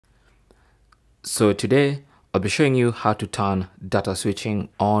So today I'll be showing you how to turn data switching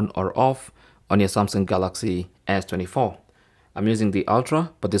on or off on your Samsung Galaxy S24. I'm using the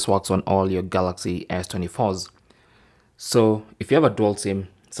Ultra, but this works on all your Galaxy S24s. So if you have a dual SIM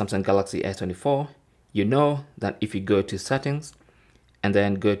Samsung Galaxy S24, you know that if you go to settings and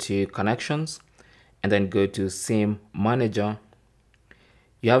then go to connections and then go to SIM manager,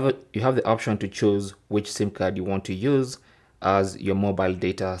 you have the option to choose which SIM card you want to use as your mobile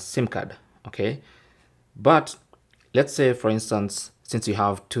data SIM card. Okay, but let's say, for instance, since you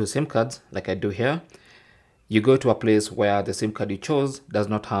have two SIM cards like I do here, you go to a place where the SIM card you chose does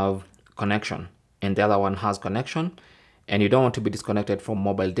not have connection and the other one has connection, and you don't want to be disconnected from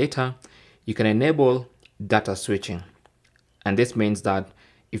mobile data. You can enable data switching, and this means that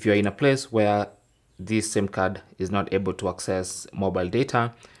if you're in a place where this SIM card is not able to access mobile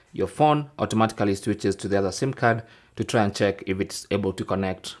data, your phone automatically switches to the other SIM card to try and check if it's able to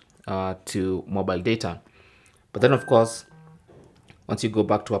connect to mobile data. But then, of course, once you go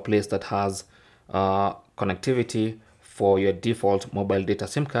back to a place that has connectivity for your default mobile data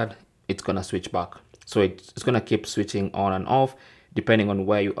SIM card, it's going to switch back. So it's going to keep switching on and off depending on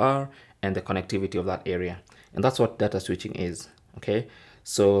where you are and the connectivity of that area. And that's what data switching is. Okay,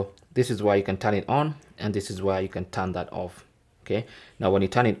 so this is why you can turn it on and this is why you can turn that off. Okay, now when you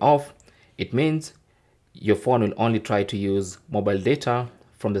turn it off, it means your phone will only try to use mobile data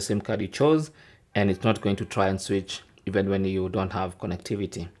from the SIM card you chose, and it's not going to try and switch even when you don't have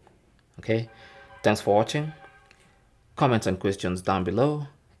connectivity. Okay, thanks for watching. Comments and questions down below,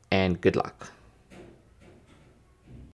 and good luck.